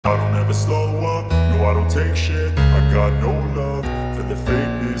never slow up, no I don't take shit. I got no love for the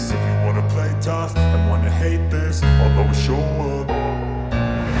fakeness. If you wanna play tough and wanna hate this, I'll always show up.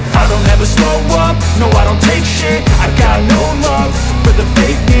 I don't ever slow up, no I don't take shit. I got no love for the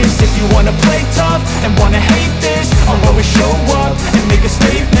fakeness. If you wanna play tough and wanna hate this, I'll always show up and make a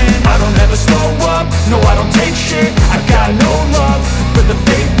statement. I don't ever slow up, no I don't take shit. I got no love for the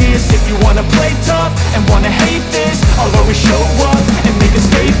fakeness. If you wanna play tough and wanna hate this, I'll always show up and make a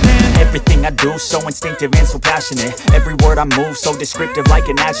statement. Everything I do so instinctive and so passionate. Every word I move so descriptive like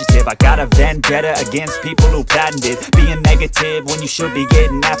an adjective. I got a vendetta against people who patented being negative when you should be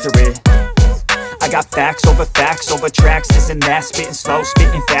getting after it. I got facts over tracks, this and that. Spitting slow,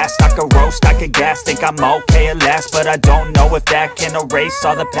 spitting fast. I could roast, I could gas. Think I'm okay at last, but I don't know if that can erase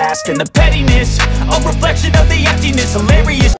all the past. And the pettiness, a reflection of the emptiness. Hilarious.